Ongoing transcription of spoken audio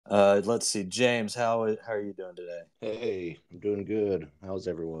Let's see, James, how are you doing today? Hey, I'm doing good. How's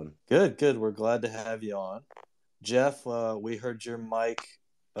everyone? Good, good. We're glad to have you on. Jeff, we heard your mic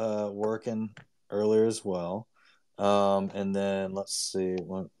working earlier as well. And then let's see,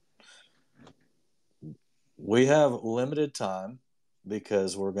 we have limited time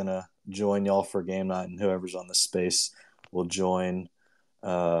because we're gonna join y'all for game night, and whoever's on the space will join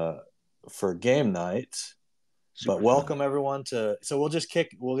uh, for game night. But Super welcome fun. everyone to. So we'll just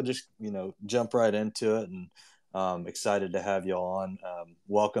jump right into it, and excited to have you all on.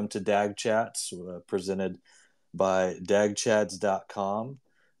 Welcome to Dag Chats, presented by dagchads.com.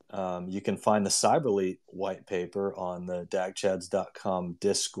 You can find the Cyberlete white paper on the dagchads.com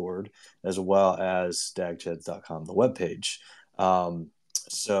Discord, as well as dagchads.com, the webpage.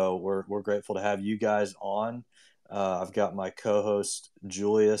 So we're grateful to have you guys on. I've got my co-host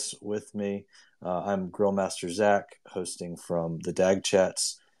Julius with me. I'm Grillmaster Zach, hosting from the Dag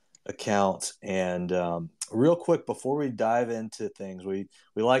Chats account. And real quick, before we dive into things, we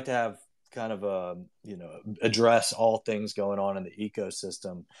like to have kind of address all things going on in the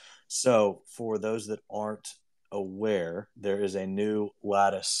ecosystem. So for those that aren't aware, there is a new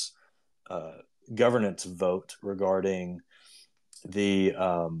Lattice uh, governance vote regarding the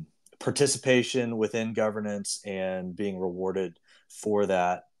participation within governance and being rewarded for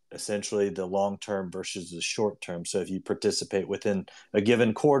that, essentially the long term versus the short term. So if you participate within a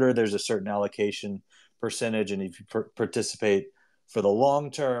given quarter, there's a certain allocation percentage, and if you participate for the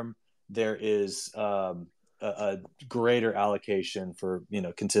long term, there is a greater allocation for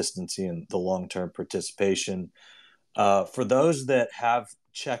consistency in the long term participation. For those that have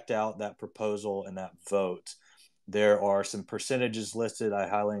checked out that proposal and that vote, there are some percentages listed. I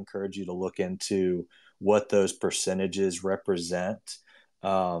highly encourage you to look into what those percentages represent.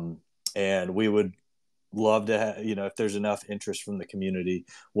 And we would love to have, if there's enough interest from the community,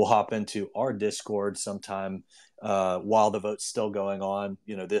 we'll hop into our Discord sometime while the vote's still going on,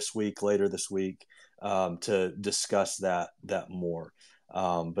 this week, later this week, to discuss that more.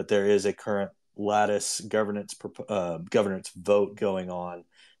 But there is a current Lattice governance vote going on,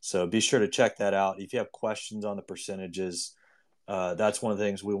 so be sure to check that out. If you have questions on the percentages, that's one of the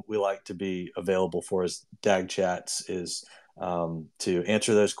things we like to be available for as Dag Chats, is to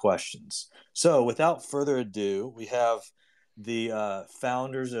answer those questions. So without further ado, we have the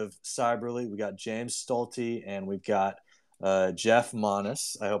founders of Cyberlete. We got James Stolte, and we've got Jeff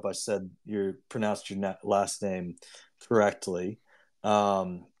Monis. I hope I said pronounced your last name correctly.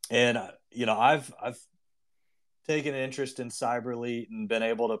 And I've taken an interest in Cyberlete and been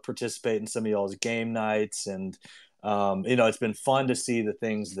able to participate in some of y'all's game nights, and it's been fun to see the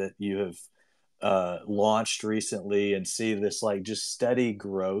things that you have launched recently, and see this like just steady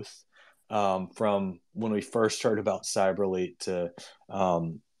growth from when we first heard about Cyberlete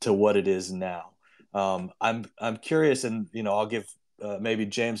to what it is now. I'm curious, and I'll give maybe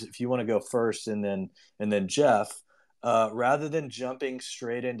James, if you want to go first, and then Jeff. Rather than jumping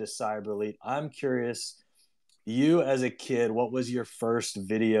straight into Cyberlete, I'm curious, you as a kid, what was your first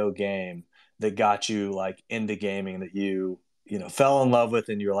video game that got you like into gaming, that fell in love with,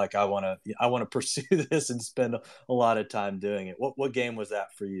 and you're like, I want to pursue this and spend a lot of time doing it? What game was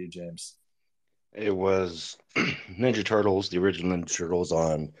that for you, James? It was Ninja Turtles, the original Ninja Turtles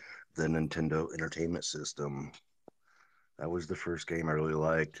on the Nintendo Entertainment System. That was the first game I really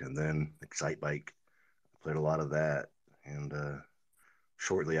liked, and then Excite Bike. I played a lot of that, and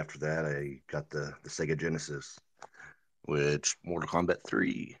shortly after that, I got the Sega Genesis, which Mortal Kombat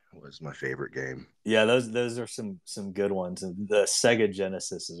 3 was my favorite game. Yeah, those are some good ones, and the Sega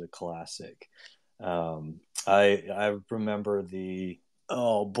Genesis is a classic. I remember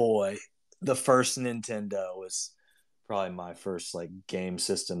oh boy, the first Nintendo was probably my first like game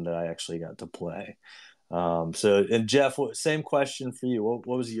system that I actually got to play. So, and Jeff, same question for you. What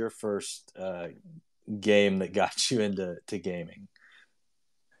was your first game that got you into gaming?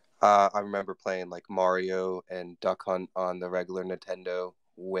 I remember playing like Mario and Duck Hunt on the regular Nintendo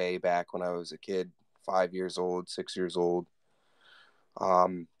way back when I was a kid, 5 years old, 6 years old.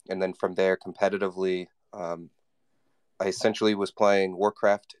 And then from there, competitively, I essentially was playing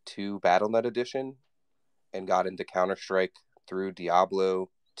Warcraft 2 BattleNet Edition and got into Counter Strike through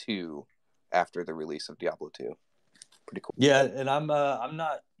Diablo 2 after the release of Diablo 2. Pretty cool. Yeah, and I'm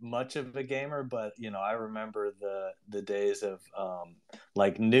not much of a gamer, but I remember the days of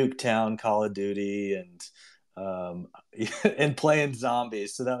like Nuketown, Call of Duty, and and playing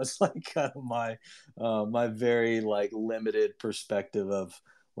zombies. So that was like kind of my very like limited perspective of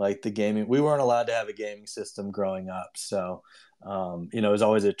like the gaming. We weren't allowed to have a gaming system growing up, so it was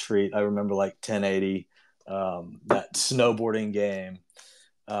always a treat. I remember like 1080, that snowboarding game.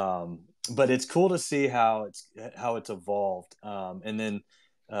 But it's cool to see how it's evolved. And then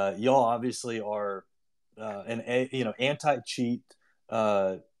y'all obviously are anti-cheat.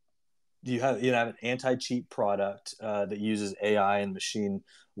 Uh, you have an anti-cheat product that uses AI and machine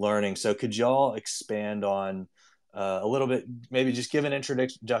learning. So could y'all expand on a little bit, maybe just give an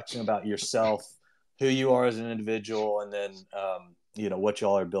introduction about yourself, who you are as an individual, and then what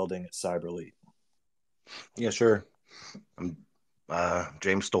y'all are building at Cyberlete? Yeah, sure. I'm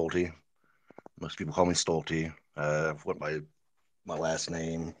James Stolte. Most people call me Stolte. What my last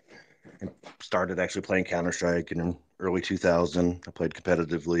name. I started actually playing Counter Strike in early 2000. I played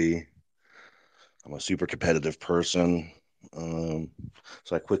competitively. I'm a super competitive person. Um,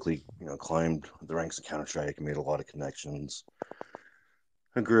 so I quickly, climbed the ranks of Counter Strike and made a lot of connections.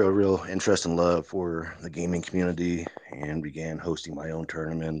 I grew a real interest and love for the gaming community and began hosting my own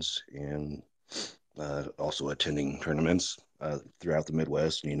tournaments and also attending tournaments throughout the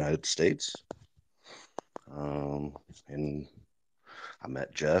Midwest and United States. And I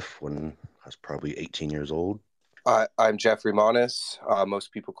met Jeff when I was probably 18 years old. I'm Jeffrey Monis.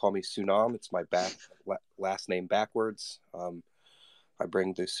 Most people call me Tsunam. It's my last name backwards. I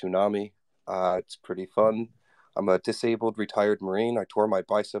bring the tsunami. It's pretty fun. I'm a disabled retired Marine. I tore my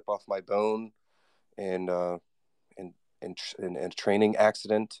bicep off my bone in a training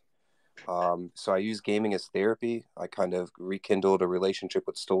accident. So I use gaming as therapy. I kind of rekindled a relationship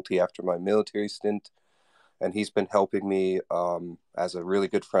with Stolte after my military stint, and he's been helping me as a really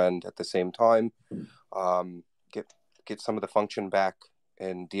good friend at the same time. Um, get some of the function back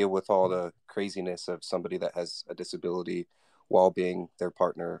and deal with all the craziness of somebody that has a disability while being their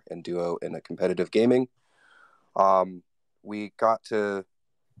partner and duo in a competitive gaming. We got to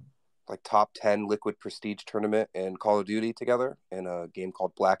like top 10 liquid prestige tournament in Call of Duty together in a game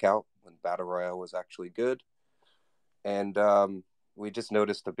called Blackout when Battle Royale was actually good. And we just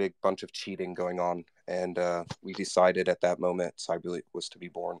noticed a big bunch of cheating going on. And we decided at that moment Cyberlete was to be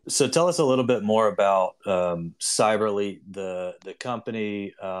born. So tell us a little bit more about Cyberlete, the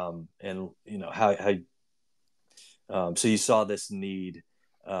company, and how so you saw this need,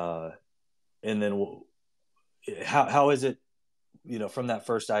 and then how is it, from that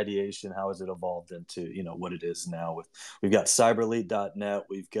first ideation, how has it evolved into what it is now? We've got cyberlete.net.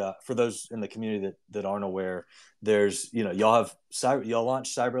 We've got, for those in the community that aren't aware, there's y'all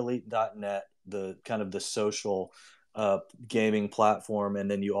launched cyberlete.net, the kind of the social gaming platform, and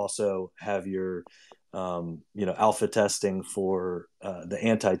then you also have your alpha testing for the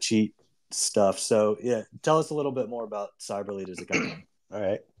anti-cheat stuff. So yeah, tell us a little bit more about Cyberlete as a company. All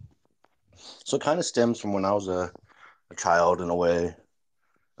right. So it kind of stems from when I was a child in a way.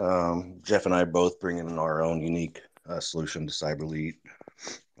 Jeff and I both bring in our own unique solution to CyberLeet.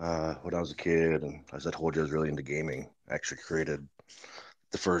 When I was a kid, and as I told you, I was really into gaming. I actually created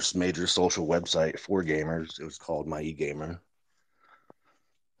the first major social website for gamers. It was called My eGamer.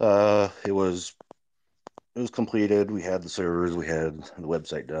 It was completed. We had the servers, we had the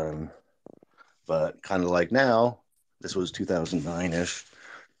website done, but kind of like now, this was 2009-ish.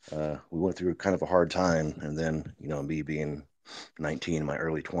 We went through kind of a hard time, and then me being 19 in my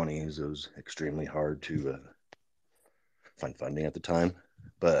early 20s, it was extremely hard to find funding at the time.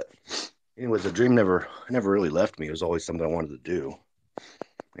 But anyways, the dream never really left me. It was always something I wanted to do.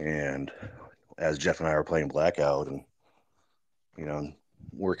 And as Jeff and I were playing Blackout and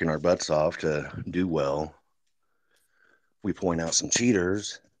working our butts off to do well, we point out some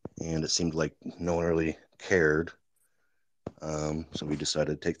cheaters, and it seemed like no one really cared. So we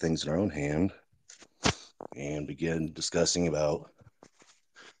decided to take things in our own hand and begin discussing about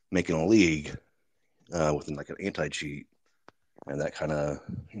making a league within like an anti-cheat, and that kind of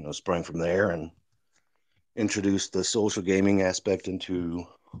sprang from there and introduced the social gaming aspect into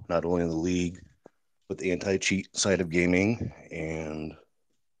not only the league but the anti-cheat side of gaming. And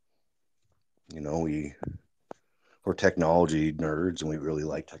we're technology nerds, and we really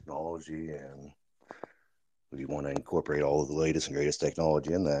like technology, and we want to incorporate all of the latest and greatest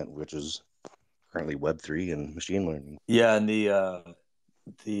technology in that, which is currently Web3 and machine learning. Yeah, and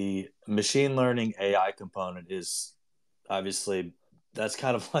the machine learning AI component is obviously, that's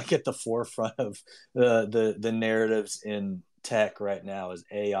kind of like at the forefront of the narratives in tech right now, is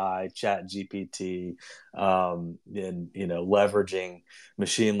AI, chat GPT, and leveraging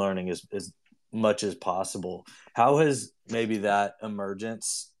machine learning as much as possible. How has maybe that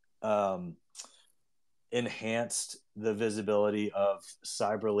emergence enhanced the visibility of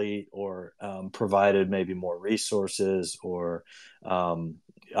Cyberlete, or provided maybe more resources, or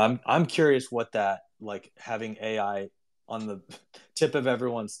I'm curious what that, like, having AI on the tip of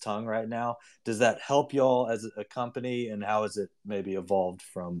everyone's tongue right now. Does that help y'all as a company, and how has it maybe evolved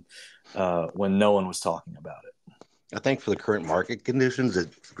from when no one was talking about it? I think for the current market conditions, it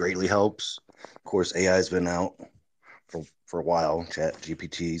greatly helps. Of course, AI has been out for a while. Chat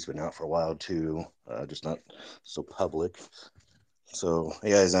GPT's been out for a while too, just not so public. So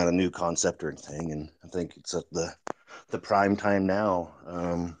AI is not a new concept or anything, and I think it's at the prime time now.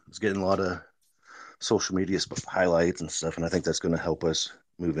 It's getting a lot of social media highlights and stuff, and I think that's going to help us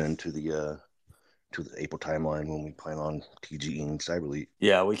move into the April timeline when we plan on TGing Cyberlete.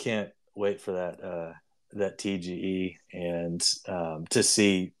 Yeah, we can't wait for that TGE and to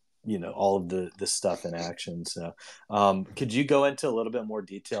see all of the stuff in action. So, could you go into a little bit more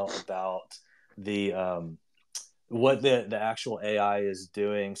detail about the what the actual AI is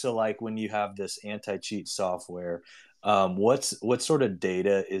doing? So, like when you have this anti-cheat software, what sort of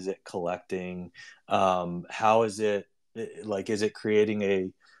data is it collecting? How is it like? Is it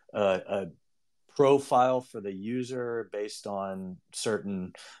creating a profile for the user based on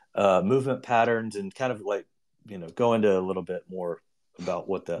certain movement patterns, and kind of like go into a little bit more about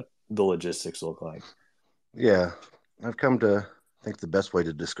what the logistics look like? Yeah, I've come to think the best way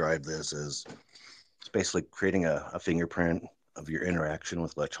to describe this is it's basically creating a fingerprint of your interaction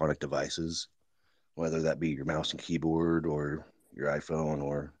with electronic devices, whether that be your mouse and keyboard or your iPhone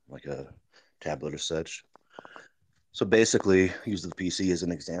or like a tablet or such. So basically, use the PC as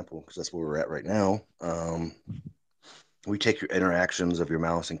an example because that's where we're at right now. We take your interactions of your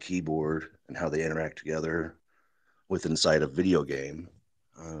mouse and keyboard and how they interact together with inside a video game.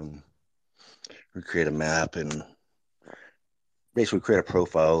 Um, we create a map and basically create a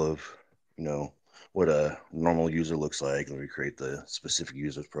profile of, you know, what a normal user looks like, and we create the specific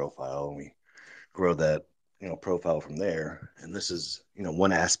user's profile, and we grow that, profile from there. And this is,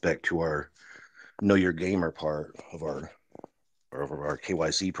 one aspect to our know your gamer part of our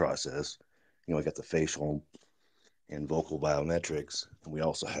KYC process. We got the facial and vocal biometrics, and we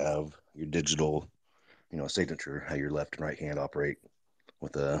also have your digital, signature, how your left and right hand operate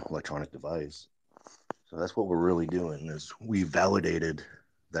with the electronic device. So that's what we're really doing is we validated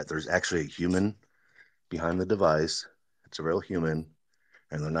that there's actually a human behind the device. It's a real human,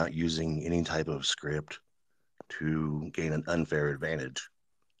 and they're not using any type of script to gain an unfair advantage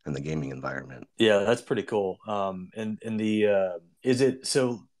in the gaming environment. Yeah, that's pretty cool. And the is it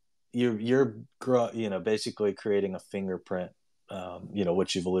so you're basically creating a fingerprint,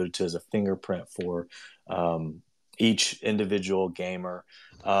 what you've alluded to as a fingerprint for um, each individual gamer.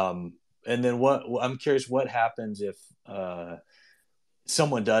 And then what I'm curious, what happens if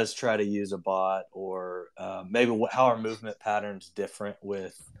someone does try to use a bot, or maybe how are movement patterns different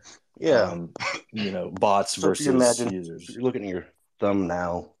with Yeah. bots So if you versus imagine if users? you're looking at your thumb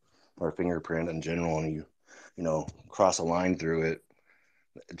now or fingerprint in general, and you cross a line through it,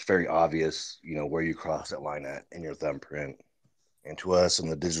 it's very obvious, where you cross that line at in your thumbprint. And to us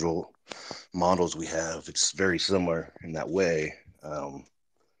and the digital models we have, it's very similar in that way.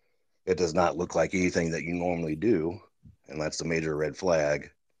 It does not look like anything that you normally do, and that's the major red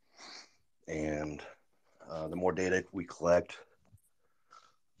flag. And the more data we collect,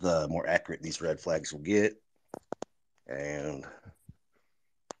 the more accurate these red flags will get. And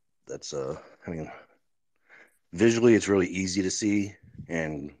that's I mean, visually it's really easy to see,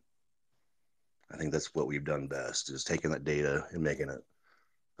 and I think that's what we've done best is taking that data and making it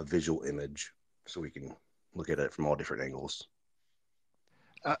a visual image so we can look at it from all different angles.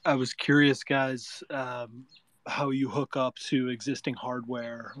 I was curious, guys, how you hook up to existing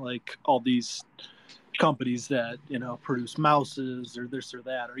hardware, like all these companies that produce mouses or this or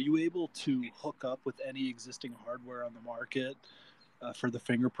that. Are you able to hook up with any existing hardware on the market for the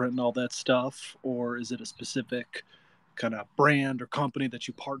fingerprint and all that stuff, or is it a specific kind of brand or company that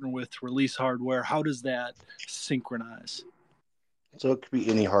you partner with to release hardware? How does that synchronize? So it could be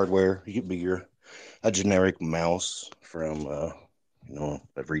any hardware. It could be a generic mouse from a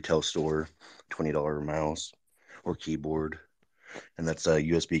retail store, $20 mouse or keyboard, and that's a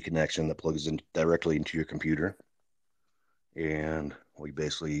USB connection that plugs in directly into your computer. And we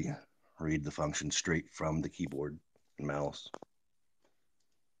basically read the function straight from the keyboard and mouse.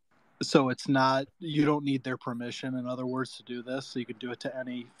 So it's not, you don't need their permission, in other words, to do this. So you can do it to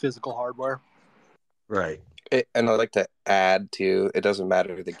any physical hardware. Right. And I'd like to add to, it doesn't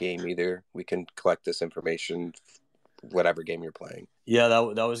matter the game either. We can collect this information, whatever game you're playing. Yeah,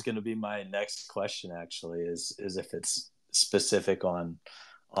 that was going to be my next question. Actually, is if it's specific on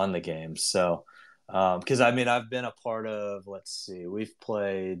the game. So, because I mean, I've been a part of. Let's see, we've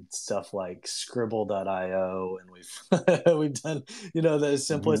played stuff like Scribble.io, and we've we've done the as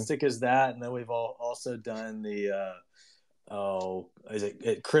simplistic as that, and then we've also done is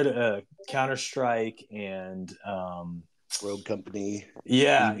it Counter-Strike and Rogue Company,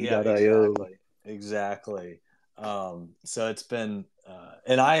 yeah, EV.io. exactly. So it's been,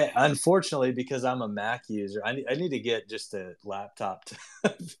 and I unfortunately, because I'm a Mac user, I need to get just a laptop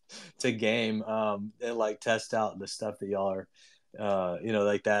to game, and like test out the stuff that y'all are,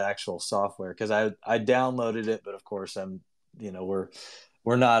 like that actual software. Because I downloaded it, but of course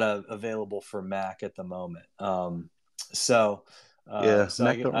we're not available for Mac at the moment. So Yeah, so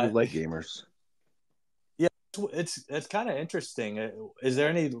Mac don't really like gamers. yeah, it's kind of interesting. Is there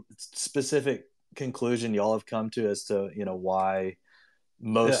any specific conclusion y'all have come to as to Yeah, why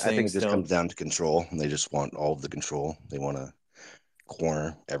most I think it things just don't? comes down to control. And they just want all of the control. They want to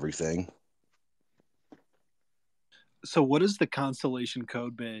corner everything. So, what does the Constellation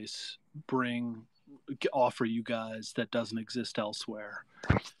code base offer you guys that doesn't exist elsewhere?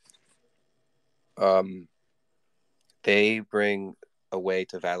 They bring a way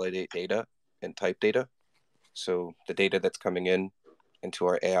to validate data and type data. So the data that's coming in into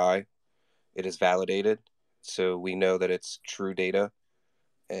our AI, it is validated. So we know that it's true data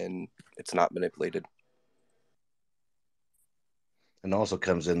and it's not manipulated. And also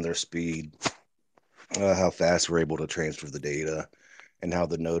comes in their speed, how fast we're able to transfer the data, and how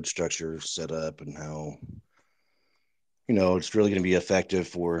the node structure is set up, and how it's really going to be effective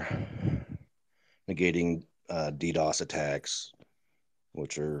for negating DDoS attacks,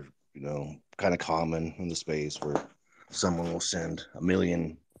 which are kind of common in the space where someone will send a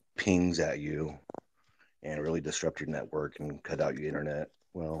million pings at you and really disrupt your network and cut out your internet.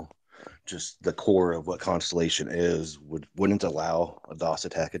 Well, just the core of what Constellation is wouldn't allow a DOS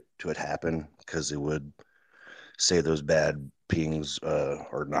attack to happen, because it would say those bad pings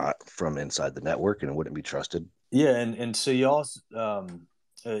are not from inside the network and it wouldn't be trusted. Yeah, and so y'all,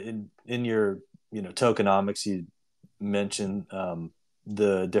 in your tokenomics, you mentioned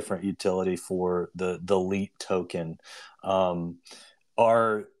the different utility for the LEET token.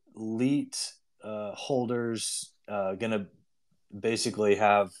 Are LEET holders going to basically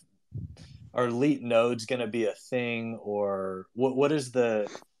have, are LEET nodes going to be a thing, or what is the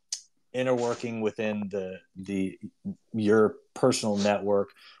inner working within the your personal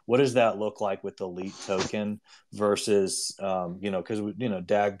network? What does that look like with the LEET token versus because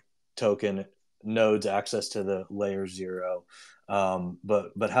DAG token nodes access to the layer 0,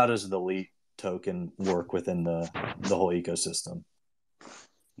 but how does the LEET token work within the whole ecosystem?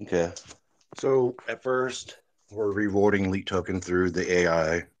 Okay, so at first we're rewarding LEET token through the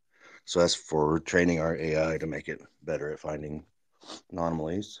AI. So that's for training our AI to make it better at finding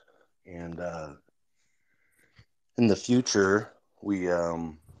anomalies. And in the future, we're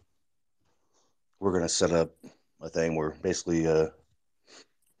going to set up a thing where basically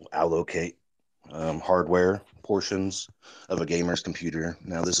allocate hardware portions of a gamer's computer.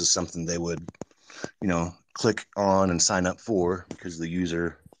 Now, this is something they would, click on and sign up for, because the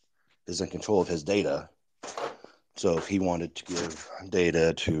user is in control of his data. So if he wanted to give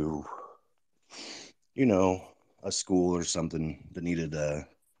data to, a school or something that needed a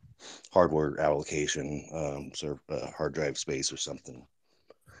hardware allocation, hard drive space or something,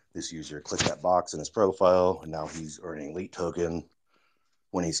 this user clicked that box in his profile, and now he's earning LEET token.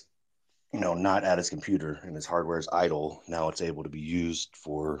 When he's not at his computer and his hardware is idle, now it's able to be used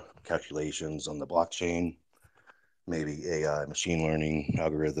for calculations on the blockchain, maybe AI, machine learning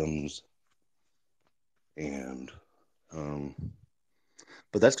algorithms, and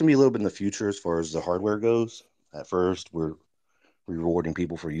but that's going to be a little bit in the future as far as the hardware goes. At first, we're rewarding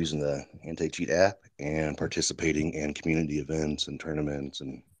people for using the Anticheat app and participating in community events and tournaments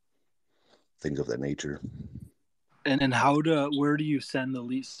and things of that nature. And where do you send the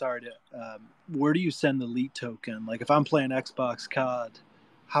LEET? Where do you send the LEET token? Like, if I'm playing Xbox COD,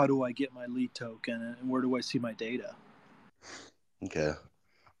 how do I get my LEET token, and where do I see my data? Okay,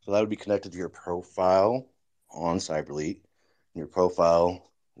 so that would be connected to your profile on Cyberlete. Your profile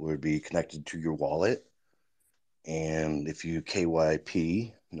would be connected to your wallet, and if you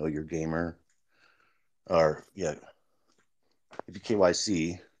KYP, know your gamer, or yeah, if you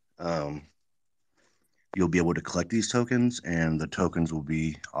KYC, you'll be able to collect these tokens, and the tokens will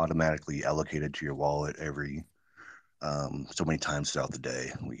be automatically allocated to your wallet every so many times throughout the day.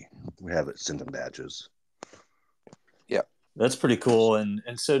 We have it sent in batches. Yeah, That's pretty cool. And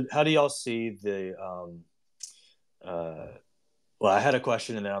so how do y'all see the well, I had a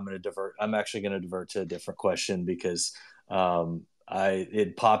question, and then I'm actually going to divert to a different question, because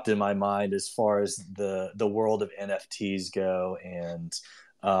it popped in my mind as far as the world of NFTs go. And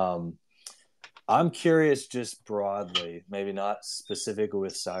I'm curious, just broadly, maybe not specifically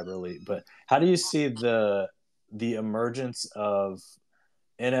with Cyberlete, but how do you see the emergence of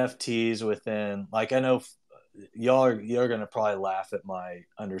NFTs within, like, I know you're gonna probably laugh at my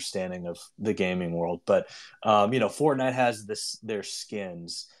understanding of the gaming world, but Fortnite has their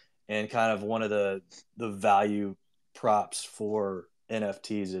skins, and kind of one of the value props for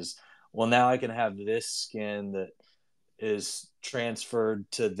NFTs is, well, now I can have this skin that is transferred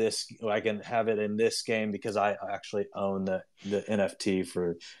to this. I can have it in this game because I actually own the NFT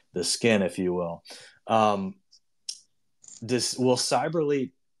for the skin, if you will. Will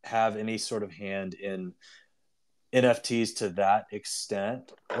Cyberlete have any sort of hand in NFTs to that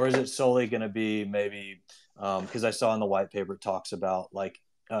extent, or is it solely going to be maybe because I saw in the white paper it talks about like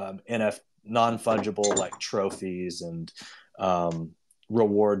non-fungible like trophies and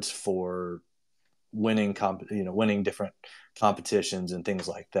rewards for winning different competitions and things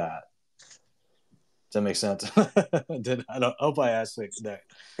like that. Does that make sense? I hope I asked that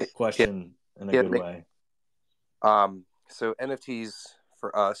question in a good way. So NFTs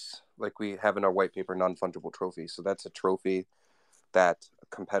for us, like we have in our white paper, non-fungible trophies. So that's a trophy that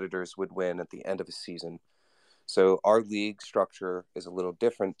competitors would win at the end of a season. So our league structure is a little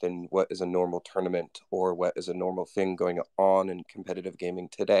different than what is a normal tournament or what is a normal thing going on in competitive gaming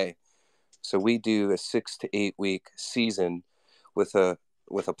today. So we do a 6 to 8 week season with a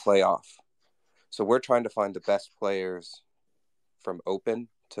playoff. So we're trying to find the best players from open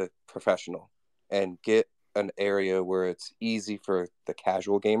to professional and get an area where it's easy for the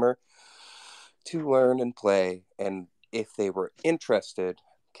casual gamer to learn and play. And if they were interested,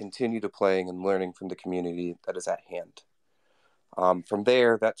 continue to playing and learning from the community that is at hand. From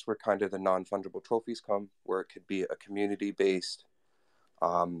there, that's where kind of the non-fungible trophies come, where it could be a community-based.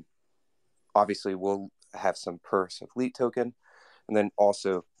 Obviously, we'll have some purse of LEET token, and then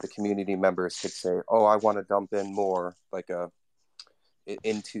also the community members could say, "Oh, I want to dump in more,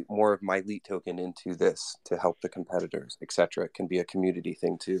 into more of my LEET token into this to help the competitors, etc." It can be a community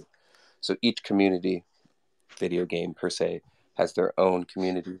thing too. So each community, video game per se, has their own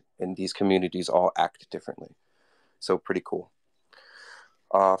community, and these communities all act differently. So pretty cool.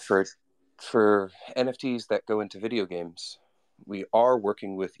 For NFTs that go into video games, we are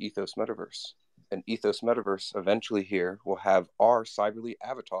working with Ethos Metaverse. And Ethos Metaverse eventually here will have our Cyberlete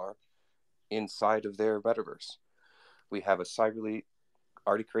avatar inside of their metaverse. We have a Cyberlete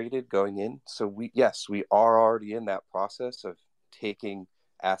already created going in. So we are already in that process of taking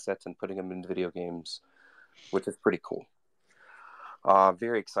assets and putting them into video games, which is pretty cool.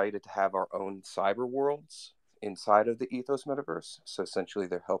 Very excited to have our own cyber worlds inside of the Ethos Metaverse. So essentially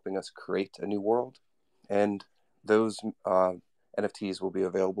they're helping us create a new world. And those NFTs will be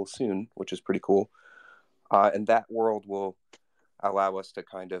available soon, which is pretty cool. And that world will allow us to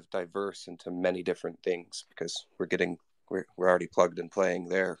kind of diverse into many different things because we're already plugged and playing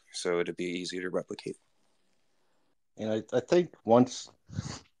there. So it'd be easy to replicate. And I think once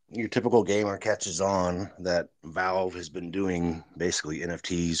your typical gamer catches on that Valve has been doing basically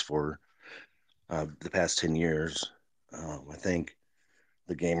NFTs for the past 10 years, I think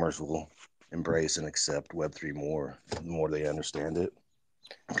the gamers will embrace and accept Web3 more the more they understand it.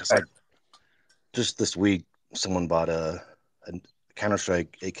 Because like just this week, someone bought a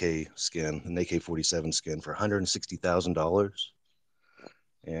Counter-Strike AK skin, an AK-47 skin for $160,000.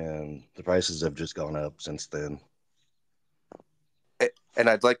 And the prices have just gone up since then. And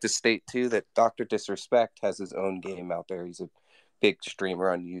I'd like to state, too, that Dr. Disrespect has his own game out there. He's a big streamer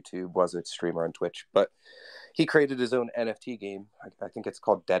on YouTube, was a streamer on Twitch. But he created his own NFT game. I think it's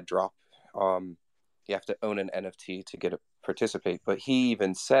called Dead Drop. You have to own an NFT to get to participate. But he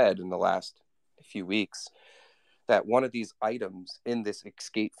even said in the last few weeks that one of these items in this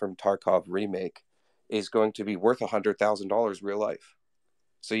Escape from Tarkov remake is going to be worth $100,000 real life.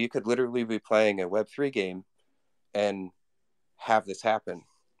 So you could literally be playing a Web3 game and have this happen.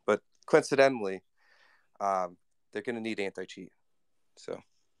 But coincidentally, they're going to need anti-cheat. So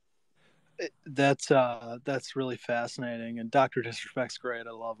that's really fascinating. And Dr. Disrespect's great.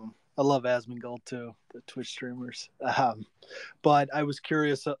 I love him. I love Asmongold too, the Twitch streamers. But I was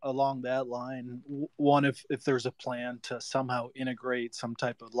curious along that line. One, if there's a plan to somehow integrate some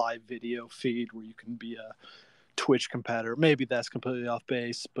type of live video feed where you can be a Twitch competitor. Maybe that's completely off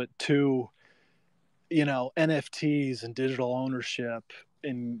base. But two, NFTs and digital ownership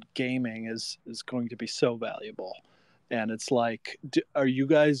in gaming is going to be so valuable. And it's like, are you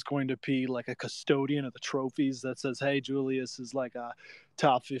guys going to be like a custodian of the trophies that says, hey, Julius is like a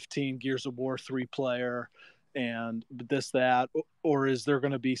top 15 Gears of War 3 player and this, that? Or is there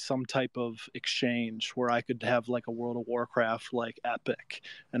going to be some type of exchange where I could have like a World of Warcraft like Epic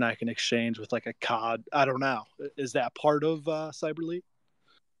and I can exchange with like a COD? I don't know. Is that part of Cyberlete?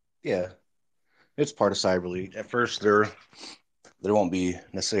 Yeah. It's part of Cyberlete. At first, there won't be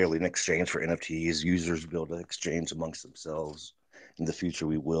necessarily an exchange for NFTs. Users will be able to exchange amongst themselves. In the future,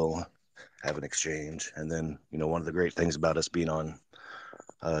 we will have an exchange. And then, one of the great things about us being on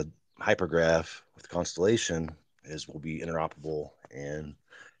Hypergraph with Constellation is we'll be interoperable and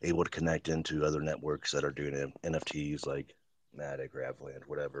able to connect into other networks that are doing NFTs like Matic or Avalanche,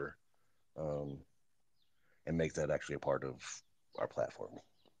 whatever, and make that actually a part of our platform.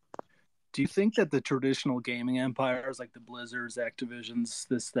 Do you think that the traditional gaming empires like the Blizzards, Activisions,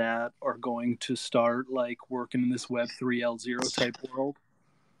 this, that, are going to start like working in this Web3 L0 type world?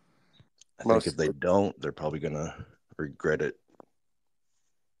 I think if they don't, they're probably going to regret it.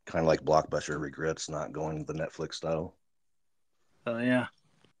 Kind of like Blockbuster regrets not going the Netflix style. Yeah.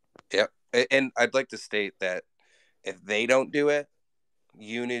 Yeah. And I'd like to state that if they don't do it,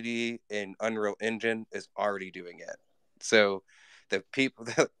 Unity and Unreal Engine is already doing it. So the people,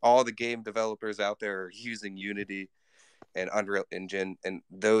 all the game developers out there are using Unity and Unreal Engine, and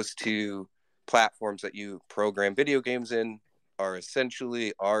those two platforms that you program video games in are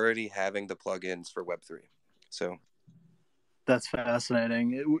essentially already having the plugins for Web3. So that's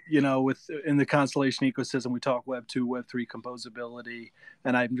fascinating. In the Constellation ecosystem, we talk Web 2, Web 3 composability,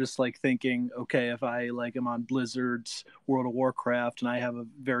 and I'm just like thinking, okay, if I like am on Blizzard's World of Warcraft and I have a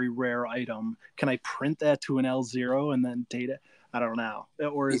very rare item, can I print that to an L0 and then data? I don't know,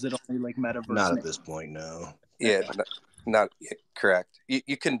 or is it only like metaverse? Not at this point, no. Yeah, not correct.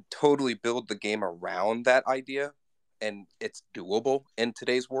 You can totally build the game around that idea, and it's doable in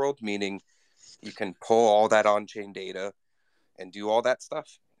today's world. Meaning, you can pull all that on-chain data and do all that stuff.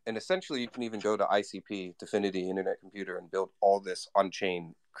 And essentially, you can even go to ICP, Definity Internet Computer, and build all this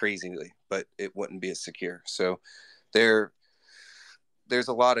on-chain crazily, but it wouldn't be as secure. So there's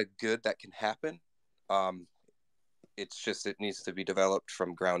a lot of good that can happen. It's just it needs to be developed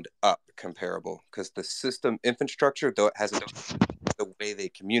from ground up comparable, because the system infrastructure, though it hasn't, the way they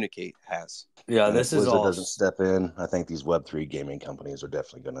communicate has. Yeah, and this if is Blizzard all. doesn't step in, I think these Web3 gaming companies are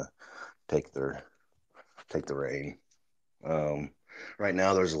definitely going to take the reign. Right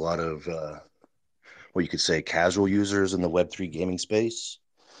now, there's a lot of what you could say casual users in the Web3 gaming space.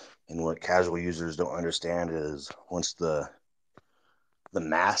 And what casual users don't understand is once the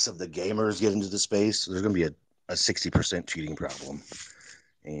mass of the gamers get into the space, there's going to be a 60% cheating problem.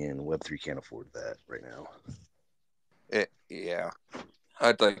 And Web3 can't afford that right now. Yeah.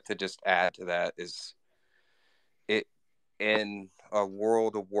 I'd like to just add to that is it in a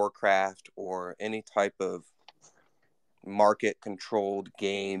World of Warcraft or any type of market controlled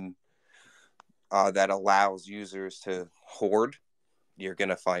game that allows users to hoard, you're going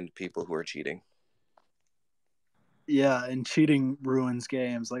to find people who are cheating. Yeah, and cheating ruins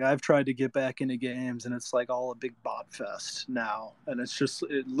games. Like I've tried to get back into games and it's like all a big bot fest now. And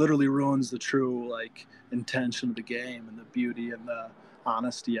it literally ruins the true like intention of the game and the beauty and the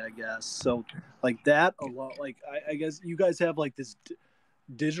honesty, I guess. So like that a lot, like I guess you guys have like this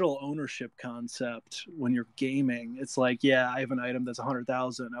digital ownership concept when you're gaming. It's like, yeah, I have an item that's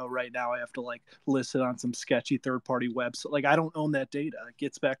 100,000. Oh, right now I have to like list it on some sketchy third-party website. Like I don't own that data. It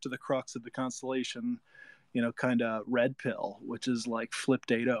gets back to the crux of the Constellation, kind of red pill, which is like flip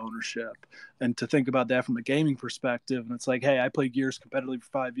data ownership. And to think about that from a gaming perspective, and it's like, hey, I played Gears competitively for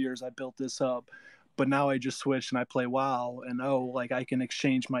 5 years. I built this up, but now I just switch and I play WoW, and like I can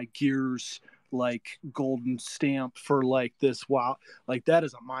exchange my Gears like golden stamp for like this WoW. Like that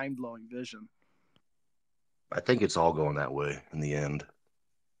is a mind blowing vision. I think it's all going that way in the end.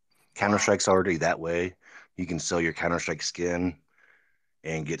 Counter-Strike's already that way. You can sell your Counter-Strike skin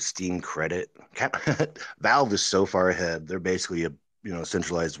and get Steam credit. Valve is so far ahead. They're basically a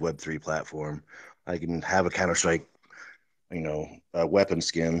centralized Web3 platform. I can have a Counter-Strike, a weapon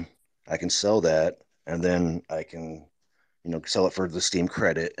skin. I can sell that, and then I can, sell it for the Steam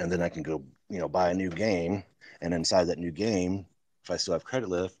credit, and then I can go, buy a new game. And inside that new game, if I still have credit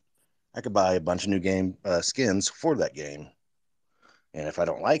left, I could buy a bunch of new game skins for that game. And if I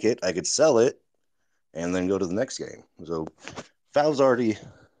don't like it, I could sell it and then go to the next game. So Valve's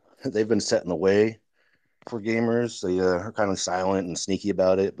they've been set in the way for gamers. They are kind of silent and sneaky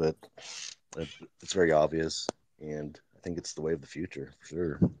about it, but it's very obvious. And I think it's the way of the future, for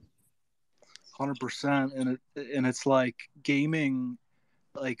sure. 100%. And it's like gaming,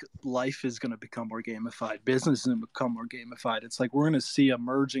 like life is going to become more gamified. Business is going to become more gamified. It's like we're going to see a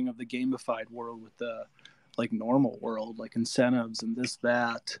merging of the gamified world with the like normal world, like incentives and this,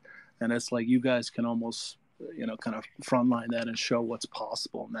 that. And it's like you guys can almost, kind of frontline that and show what's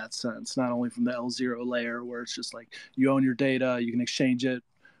possible in that sense. Not only from the L0 layer where it's just like you own your data, you can exchange it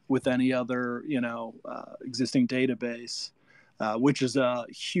with any other, existing database, which is a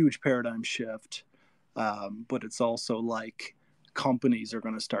huge paradigm shift. but it's also like companies are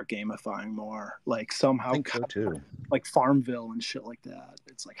going to start gamifying more. Like somehow, I think so too. like Farmville and shit like that.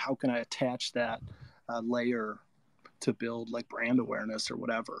 It's like, how can I attach that layer to build like brand awareness or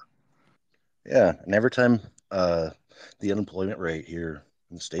whatever? Yeah, and every time the unemployment rate here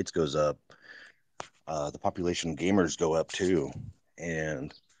in the States goes up, the population of gamers go up too.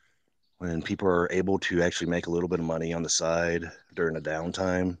 And when people are able to actually make a little bit of money on the side during a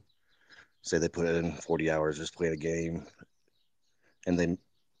downtime, say they put in 40 hours just playing a game, and then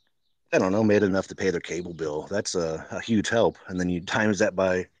I don't know, made enough to pay their cable bill. That's a huge help. And then you times that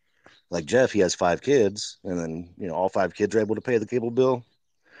by, like Jeff, he has 5 kids, and then all 5 kids are able to pay the cable bill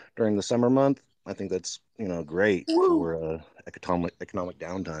during the summer month. I think that's great Woo! for economic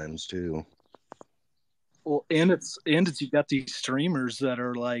downtimes too. Well, and it's you got these streamers that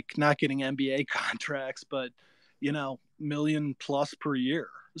are like not getting NBA contracts, but million plus per year.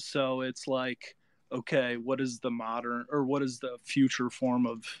 So it's like, okay, what is the modern or what is the future form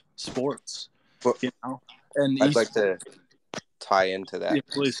of sports? But And I'd like to tie into yeah, that,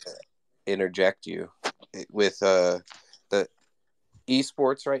 please. interject you with the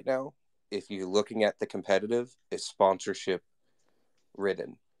esports right now. If you're looking at the competitive, it's sponsorship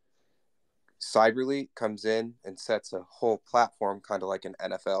ridden. Cyberlete comes in and sets a whole platform, kind of like an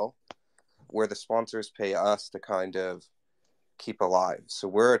NFL, where the sponsors pay us to kind of keep alive. So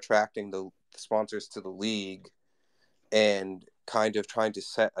we're attracting the sponsors to the league and kind of trying to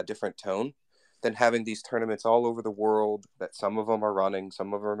set a different tone than having these tournaments all over the world that some of them are running,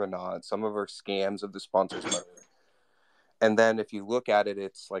 some of them are not, some of them are scams of the sponsors' money. And then if you look at it,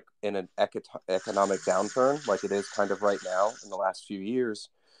 it's like in an economic downturn, like it is kind of right now in the last few years.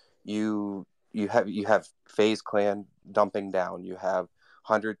 You have FaZe Clan dumping down. You have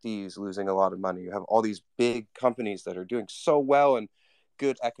 100 Thieves losing a lot of money. You have all these big companies that are doing so well and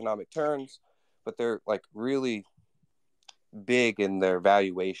good economic terms, but they're like really big in their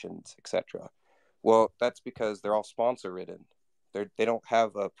valuations, etc. Well, that's because they're all sponsor ridden. They don't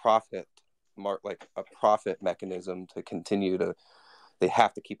have a profit mechanism to continue to. They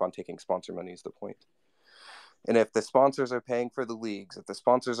have to keep on taking sponsor money is the point. And if the sponsors are paying for the leagues, if the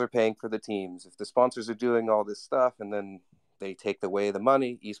sponsors are paying for the teams, if the sponsors are doing all this stuff and then they take away the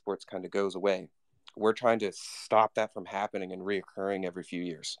money, esports kind of goes away. We're trying to stop that from happening and reoccurring every few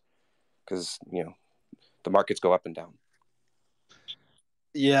years because, the markets go up and down.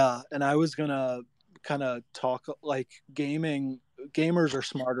 Yeah, and I was gonna kind of talk like gamers are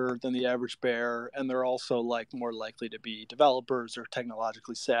smarter than the average bear, and they're also like more likely to be developers or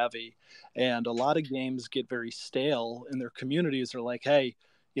technologically savvy. And a lot of games get very stale, and their communities are like, hey,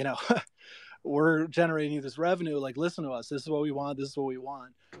 you know, we're generating this revenue, like listen to us, this is what we want, this is what we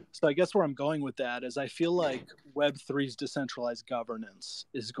want. So I guess where I'm going with that is I feel like Web3's decentralized governance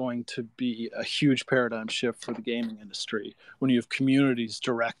is going to be a huge paradigm shift for the gaming industry when you have communities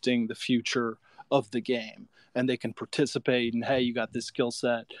directing the future of the game and they can participate and, hey, you got this skill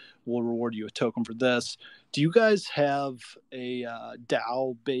set, we'll reward you a token for this. Do you guys have a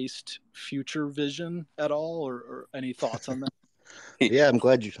DAO based future vision at all, or any thoughts on that? Yeah, I'm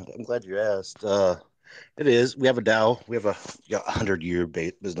glad you asked. It is. We have a DAO. We have a 100-year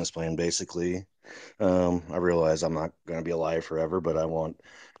business plan, basically. I realize I'm not going to be alive forever, but I want,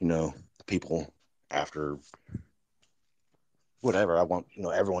 people after whatever. I want,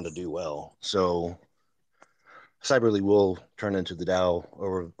 everyone to do well. So Cyberly will turn into the DAO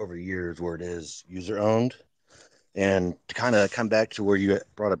over years where it is user owned. And to kind of come back to where you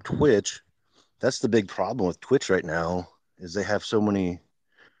brought up Twitch, that's the big problem with Twitch right now is they have so many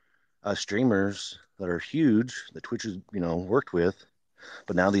streamers that are huge that Twitch has, worked with,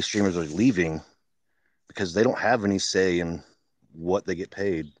 but now these streamers are leaving because they don't have any say in what they get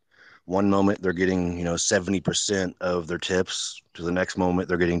paid. One moment they're getting, 70% of their tips, to the next moment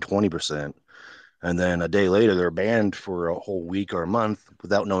they're getting 20%. And then a day later they're banned for a whole week or a month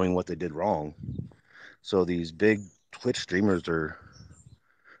without knowing what they did wrong. So these big Twitch streamers are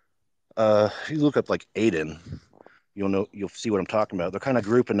if you look up like Aiden, you'll see what I'm talking about. They're kind of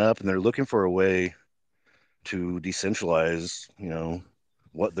grouping up and they're looking for a way to decentralize,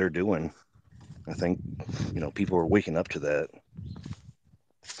 what they're doing. I think, people are waking up to that.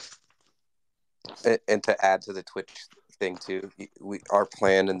 And to add to the Twitch thing too, our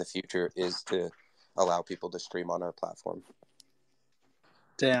plan in the future is to allow people to stream on our platform.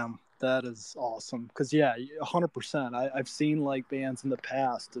 Damn, that is awesome. Because, yeah, 100%. I've seen, like, bands in the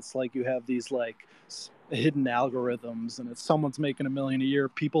past. It's like you have these, like, hidden algorithms, and if someone's making $1 million a year,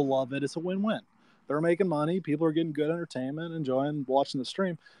 people love it. It's a win-win. They're making money. People are getting good entertainment, enjoying watching the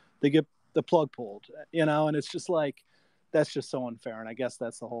stream. They get the plug pulled, and it's just like that's just so unfair. And I guess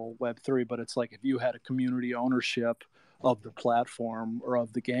that's the whole Web3. But it's like if you had a community ownership of the platform or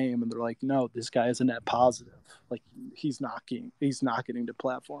of the game, and they're like, no, this guy is a net positive. Like he's not getting the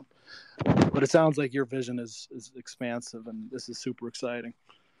platform. But it sounds like your vision is expansive, and this is super exciting.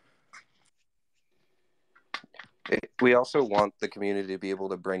 We also want the community to be able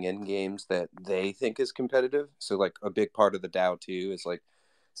to bring in games that they think is competitive. So like a big part of the DAO too is like,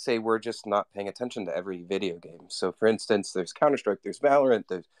 say we're just not paying attention to every video game. So for instance, there's Counter-Strike, there's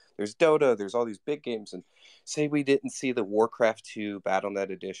Valorant, there's Dota, there's all these big games. And say we didn't see the Warcraft 2 Battle.net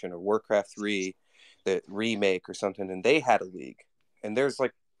edition or Warcraft 3, the remake or something, and they had a league. And there's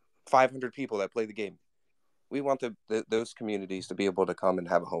like 500 people that play the game. We want those communities to be able to come and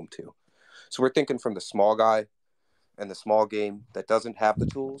have a home too. So we're thinking from the small guy and the small game that doesn't have the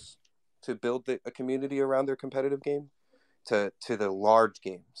tools to build a community around their competitive game to the large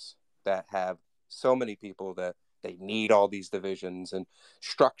games that have so many people that they need all these divisions and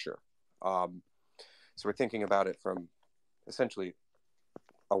structure. So we're thinking about it from essentially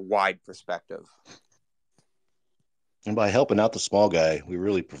a wide perspective. And by helping out the small guy, we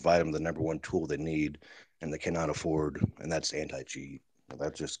really provide them the number one tool they need and they cannot afford, and that's anti-cheat.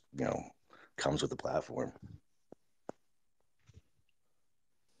 That just, comes with the platform.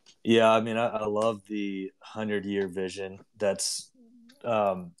 Yeah, I mean, I love the 100-year vision. That's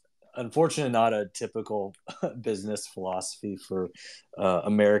unfortunately not a typical business philosophy for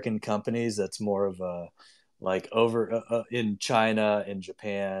American companies. That's more of a like over in China and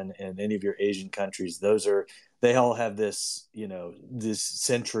Japan and any of your Asian countries. They all have this this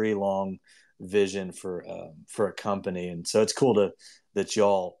century long vision for a company, and so it's cool that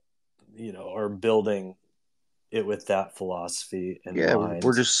y'all are building it with that philosophy in mind.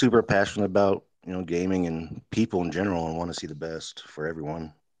 We're just super passionate about gaming and people in general, and want to see the best for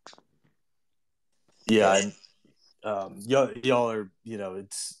everyone. Yeah, and y'all are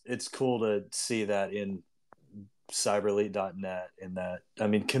it's cool to see that in cyberlete.net. In that, I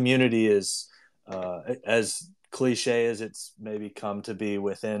mean, community is as cliche as it's maybe come to be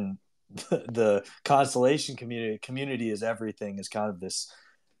within the constellation community. Community is everything is kind of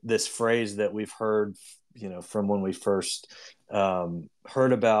this phrase that we've heard from when we first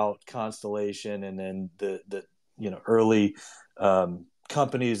heard about Constellation, and then the early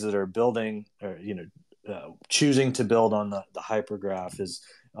companies that are building or choosing to build on the hypergraph is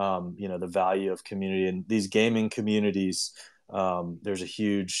the value of community. And these gaming communities, there's a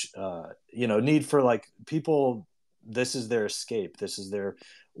huge need for like people. This is their escape. This is their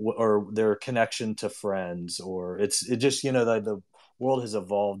connection to friends, or it just the world has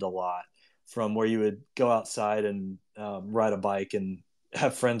evolved a lot from where you would go outside and ride a bike and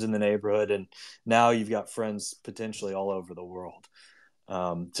have friends in the neighborhood, and now you've got friends potentially all over the world.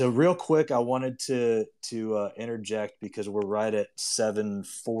 So real quick, I wanted to interject because we're right at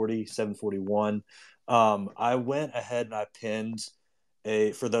 7:41. I went ahead and I pinned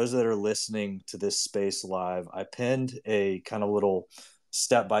for those that are listening to this space live, I pinned a kind of little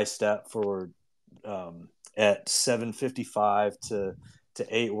step-by-step for at 7:55 to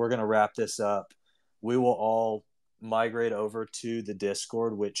 8. We're going to wrap this up. We will all migrate over to the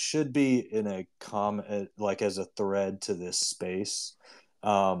Discord, which should be in a like as a thread to this space.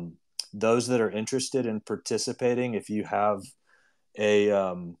 Those that are interested in participating, if you have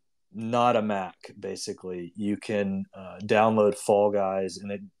a not a Mac, basically, you can download Fall Guys,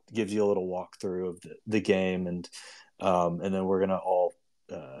 and it gives you a little walkthrough of the game, and then we're gonna all.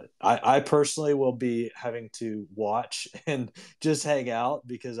 I personally will be having to watch and just hang out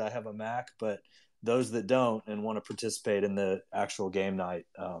because I have a Mac, but those that don't and want to participate in the actual game night,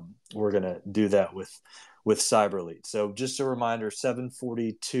 we're going to do that with Cyberlete. So just a reminder,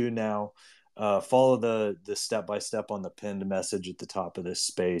 7:42 now. Follow the step-by-step on the pinned message at the top of this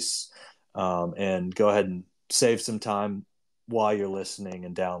space, and go ahead and save some time while you're listening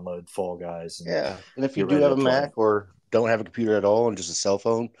and download Fall Guys. And if you do have a Mac or don't have a computer at all and just a cell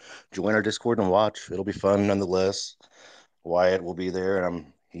phone, join our Discord and watch. It'll be fun nonetheless. Wyatt will be there,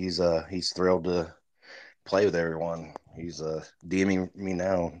 and he's thrilled to play with everyone. He's DMing me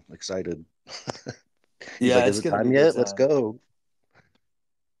now, excited. He's like, "Is it time yet? Let's go."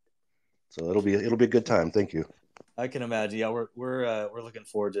 So it'll be a good time. Thank you. I can imagine. Yeah, we're looking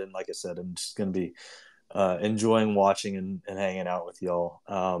forward to it. And like I said, I'm just going to be enjoying watching and hanging out with y'all.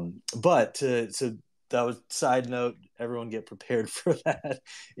 But that was side note. Everyone get prepared for that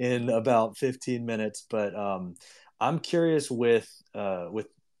in about 15 minutes. But I'm curious with the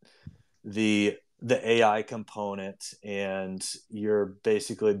AI component, and you're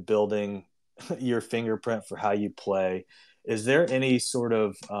basically building your fingerprint for how you play. Is there any sort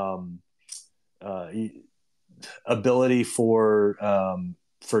of ability for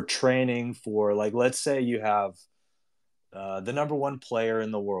training for, like, let's say you have the number one player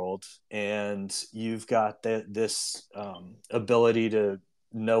in the world, and you've got this ability to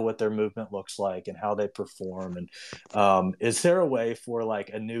know what their movement looks like and how they perform. And is there a way for like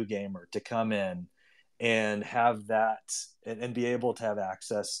a new gamer to come in and have that and be able to have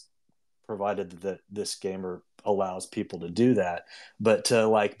access, provided that this gamer allows people to do that, but to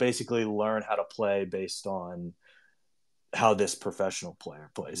like basically learn how to play based on how this professional player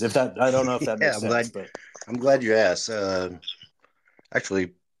plays? If that, I don't know if that Yeah, makes sense, but I'm glad you asked.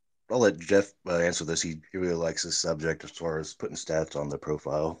 Actually, I'll let Jeff answer this. He really likes this subject as far as putting stats on the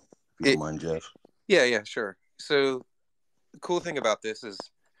profile. If you don't mind, Jeff. Yeah, sure. So the cool thing about this is,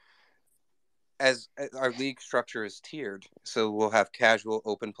 as our league structure is tiered, so we'll have casual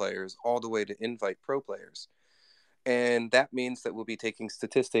open players all the way to invite pro players. And that means that we'll be taking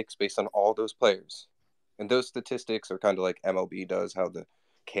statistics based on all those players. And those statistics are kind of like MLB does, how the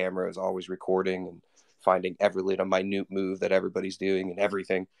camera is always recording and finding every little minute move that everybody's doing and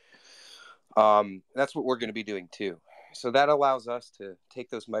everything. That's what we're going to be doing too. So that allows us to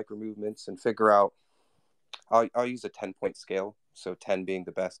take those micro movements and figure out, I'll use a 10-point scale. So 10 being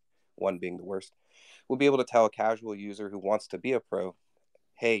the best, 1 being the worst. We'll be able to tell a casual user who wants to be a pro,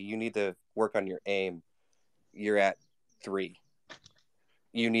 hey, you need to work on your aim. You're at 3.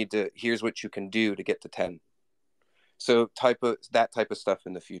 Here's what you can do to get to 10. So that type of stuff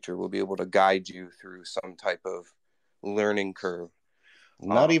in the future will be able to guide you through some type of learning curve.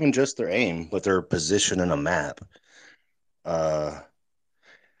 Not even just their aim, but their position in a map. How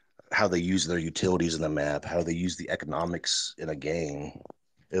they use their utilities in the map, how they use the economics in a game.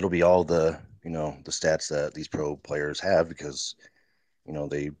 It'll be all the stats that these pro players have, because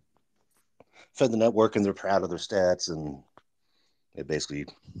they fed the network and they're proud of their stats, and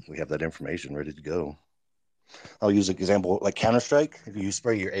we have that information ready to go. I'll use an example like Counter-Strike. If you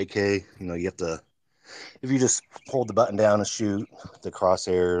spray your AK, you have to, if you just hold the button down and shoot, the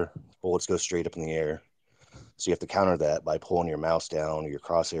crosshair bullets go straight up in the air. So you have to counter that by pulling your mouse down or your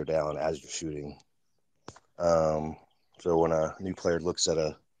crosshair down as you're shooting. So when a new player looks at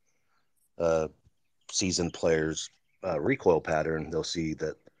a seasoned player's recoil pattern, they'll see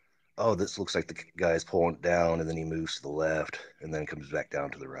that, oh, this looks like the guy's pulling it down, and then he moves to the left and then comes back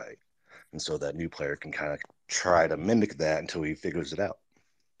down to the right. And so that new player can kind of try to mimic that until he figures it out.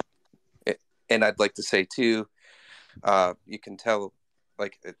 And I'd like to say too, you can tell,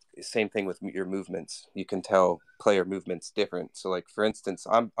 like, same thing with your movements. You can tell player movements different. So, like, for instance,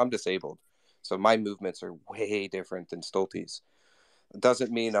 I'm disabled, so my movements are way different than Stolte's. It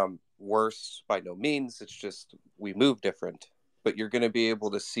doesn't mean I'm worse, by no means. It's just we move different. But you're going to be able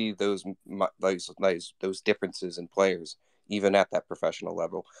to see those differences in players, even at that professional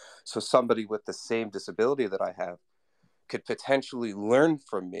level. So somebody with the same disability that I have could potentially learn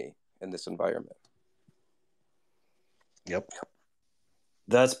from me in this environment. Yep.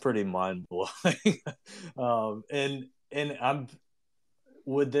 That's pretty mind blowing. And I'm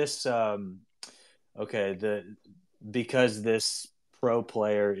with this. Because this pro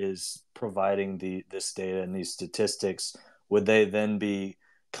player is providing this data and these statistics, would they then be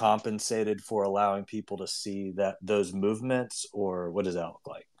compensated for allowing people to see those movements, or what does that look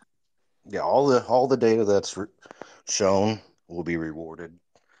like? Yeah, all the data that's shown will be rewarded.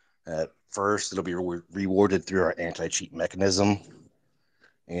 At first, it'll be rewarded through our anti-cheat mechanism,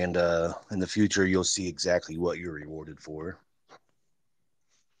 and in the future, you'll see exactly what you're rewarded for.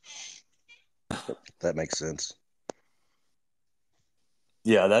 That makes sense.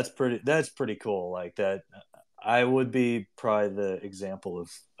 Yeah, that's pretty cool. Like that, I would be probably the example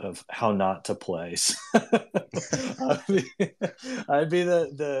of how not to play. I'd be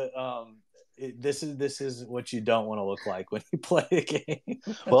this is what you don't want to look like when you play a game.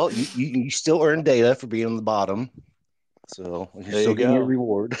 Well, you still earn data for being on the bottom, so you're still getting your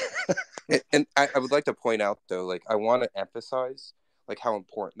reward. And I would like to point out, though, like, I want to emphasize, like, how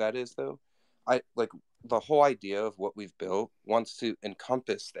important that is, though. The whole idea of what we've built wants to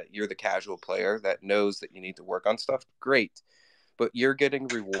encompass that you're the casual player that knows that you need to work on stuff. Great. But you're getting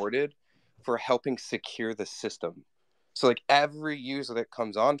rewarded for helping secure the system. So, like, every user that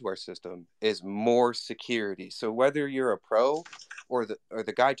comes onto our system is more security. So whether you're a pro or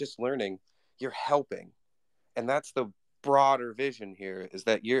the guy just learning, you're helping. And that's the broader vision here, is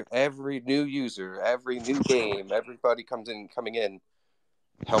that every new user, every new game, everybody coming in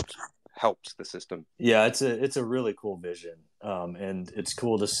helps the system. Yeah, it's a really cool vision, and it's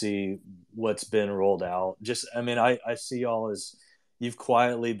cool to see what's been rolled out. Just, I mean, I see y'all as you've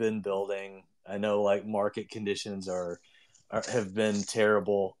quietly been building. I know like market conditions have been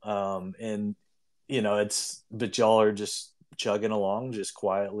terrible, and but y'all are just chugging along, just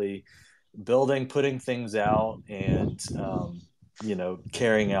quietly building, putting things out, and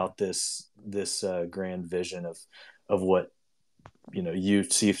carrying out this grand vision of what you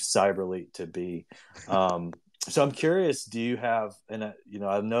see Cyberlete to be. So I'm curious, do you have, and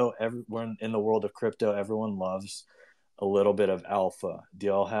I know everyone in the world of crypto, everyone loves a little bit of alpha. Do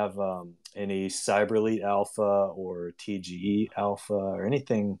y'all have any Cyberlete alpha or TGE alpha or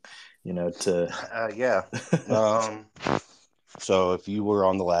anything, to? Yeah. So if you were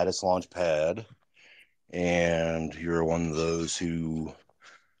on the Lattice launch pad and you're one of those who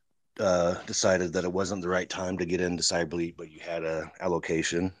decided that it wasn't the right time to get into Cyberlete, but you had a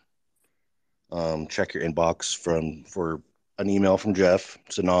allocation, check your inbox for an email from Jeff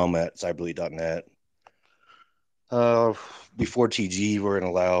Sanam@cyberlete.net. Before TG, we're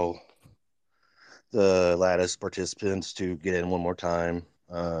going to allow the Lattice participants to get in one more time.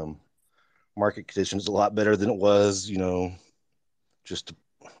 Market conditions a lot better than it was, just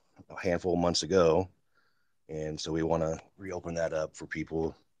a handful of months ago. And so we want to reopen that up for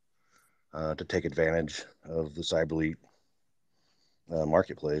people to take advantage of the Cyberlete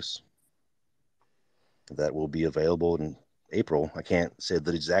marketplace that will be available in April. I can't say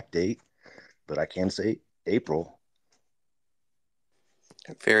the exact date, but I can say April.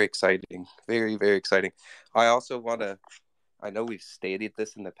 Very exciting. Very, very exciting. I also want to, I know we've stated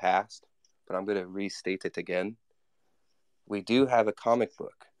this in the past, but I'm going to restate it again. We do have a comic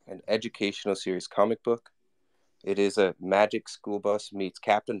book, an educational series comic book. It is a Magic School Bus meets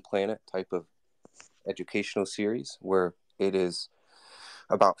Captain Planet type of educational series where it is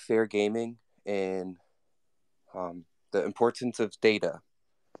about fair gaming and the importance of data.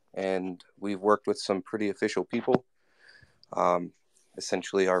 And we've worked with some pretty official people,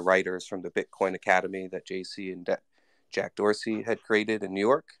 essentially our writers from the Bitcoin Academy that JC and Jack Dorsey had created in New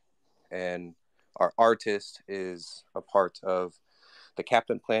York. And our artist is a part of the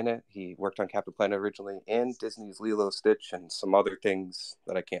Captain Planet. He worked on Captain Planet originally and Disney's Lilo Stitch and some other things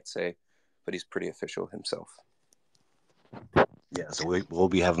that I can't say, but he's pretty official himself. Yeah, so we'll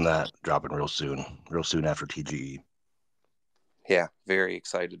be having that dropping real soon after TGE. Yeah, very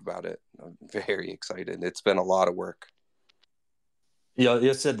excited about it. I'm very excited. It's been a lot of work. Yeah,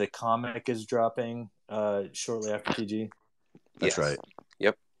 you said the comic is dropping shortly after TG. That's right.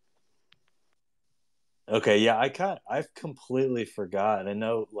 Yep. Okay, yeah, I've completely forgot. I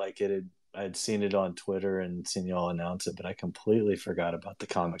know I'd seen it on Twitter and seen y'all announce it, but I completely forgot about the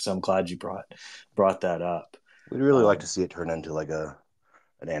comic. So I'm glad you brought that up. We'd really like to see it turn into like an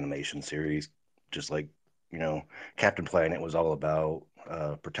animation series, just like Captain Planet was all about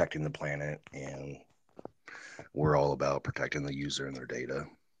protecting the planet, and we're all about protecting the user and their data.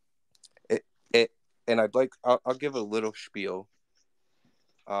 And I'll give a little spiel.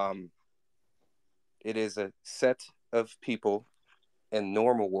 It is a set of people in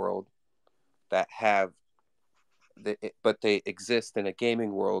normal world that have but they exist in a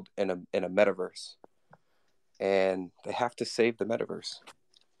gaming world in a metaverse, and they have to save the metaverse.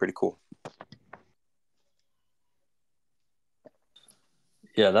 Pretty cool.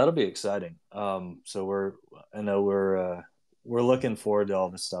 Yeah, that'll be exciting. So I know we're looking forward to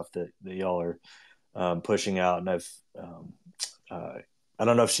all the stuff that y'all are pushing out, and I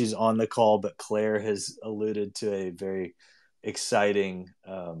don't know if she's on the call, but Claire has alluded to a very exciting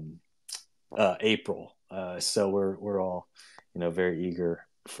April. So we're all very eager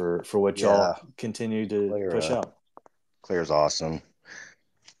for what y'all continue to push out. Claire's awesome.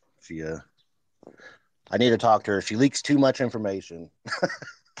 I need to talk to her. She leaks too much information.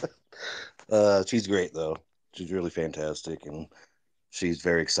 She's great though. She's really fantastic, and she's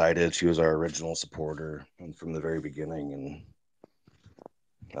very excited. She was our original supporter from the very beginning, and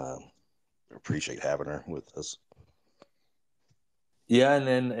appreciate having her with us. Yeah,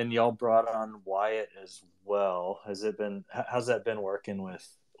 and y'all brought on Wyatt as well. How's that been working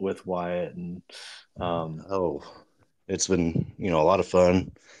with Wyatt? And it's been a lot of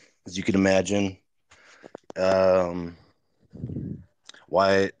fun, as you can imagine.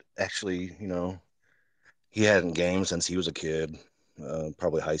 Wyatt actually, he hadn't gamed since he was a kid,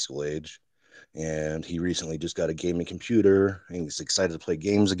 probably high school age, and he recently just got a gaming computer, and he's excited to play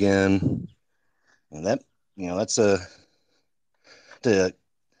games again. And that's to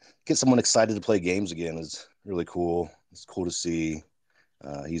get someone excited to play games again is really cool. It's cool to see.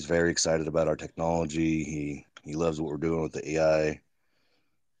 He's very excited about our technology. He loves what we're doing with the AI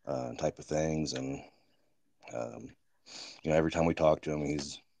type of things, and every time we talk to him,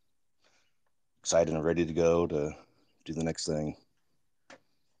 he's excited and ready to go to do the next thing.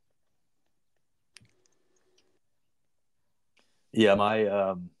 Yeah,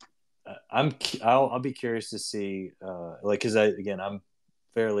 I'll be curious to see, like, because I'm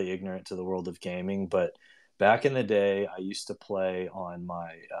fairly ignorant to the world of gaming, but back in the day, I used to play on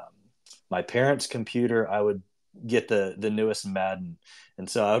my parents' computer. I would get the newest Madden, and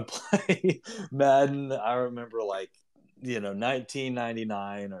so I would play Madden. I remember, like,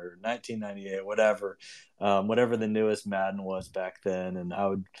 1999 or 1998, whatever the newest Madden was back then, and I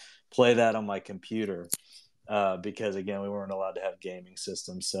would play that on my computer. Because again, we weren't allowed to have gaming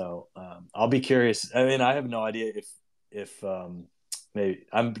systems. So I'll be curious. I mean, I have no idea if maybe,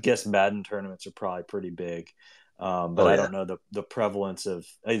 I guess Madden tournaments are probably pretty big, but Oh I yeah. don't know the prevalence of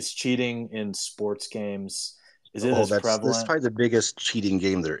is cheating in sports games. Is it Oh, as that's prevalent? probably the biggest cheating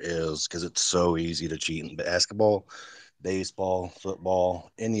game there is because it's so easy to cheat in basketball, baseball,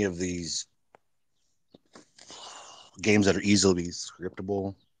 football, any of these games that are easily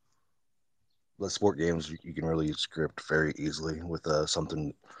scriptable. The sport games you can really script very easily with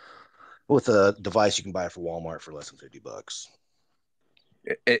something with a device you can buy for Walmart for less than $50.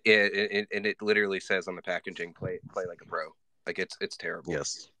 And it literally says on the packaging, play like a pro. Like it's terrible.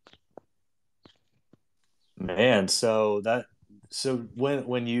 Yes. Man, so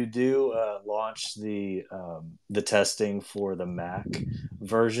when you do launch the testing for the Mac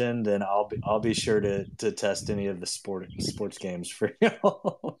version, then I'll be sure to test any of the sports games for you.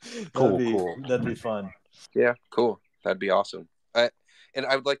 that'd Cool, be cool. that'd be fun. Yeah, cool. That'd be awesome. And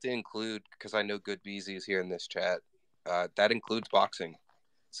I would like to include, because I know Good Beezy is here in this chat. That includes boxing.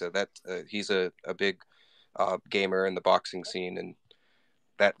 So that he's a big gamer in the boxing scene, and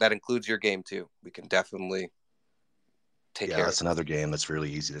that includes your game too. We can definitely take Yeah, care that's of another game that's really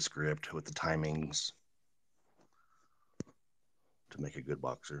easy to script with the timings to make a good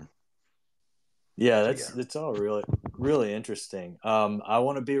boxer. Yeah, So that's all really interesting. I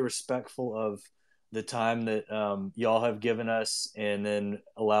want to be respectful of the time that y'all have given us, and then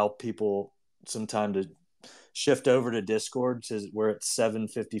allow people some time to shift over to Discord. We're at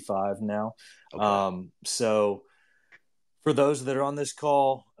 7:55 now. okay. So for those that are on this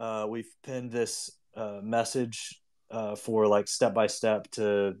call, we've pinned this message for like step by step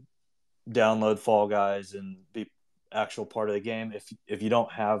to download Fall Guys and be actual part of the game. If you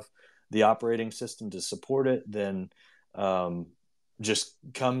don't have the operating system to support it, then just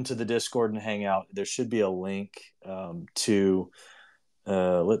come to the Discord and hang out. There should be a link to.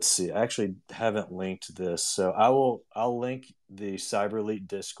 Let's see. I actually haven't linked this, so I'll link the Cyberlete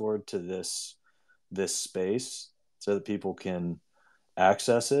Discord to this space so that people can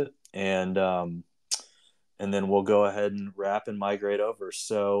access it, and then we'll go ahead and wrap and migrate over.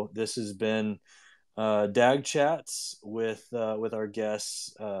 So this has been Dag Chats with our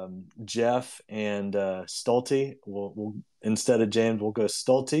guests Jeff and Stulte. We'll instead of James, we'll go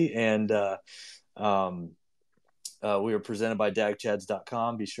Stulte, and we were presented by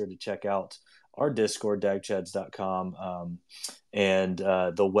dagchads.com. Be sure to check out our Discord, dagchads.com, and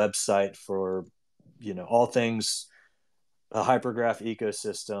the website for all things a hypergraph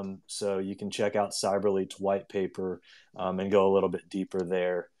ecosystem. So you can check out Cyberlete's white paper and go a little bit deeper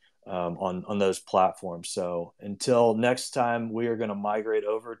there on those platforms. So until next time, we are going to migrate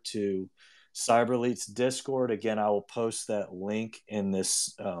over to Cyberlete's Discord. Again, I will post that link in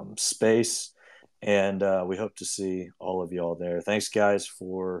this space, and we hope to see all of y'all there. Thanks, guys,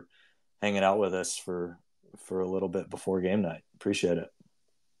 for hanging out with us for a little bit before game night. Appreciate it.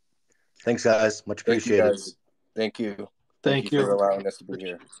 Thanks, guys. Much Thank you, appreciated. guys. Thank you. Thank For you. allowing us to be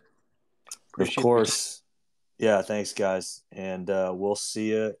here. Of course. Yeah, thanks, guys. And we'll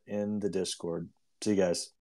see you in the Discord. See you guys.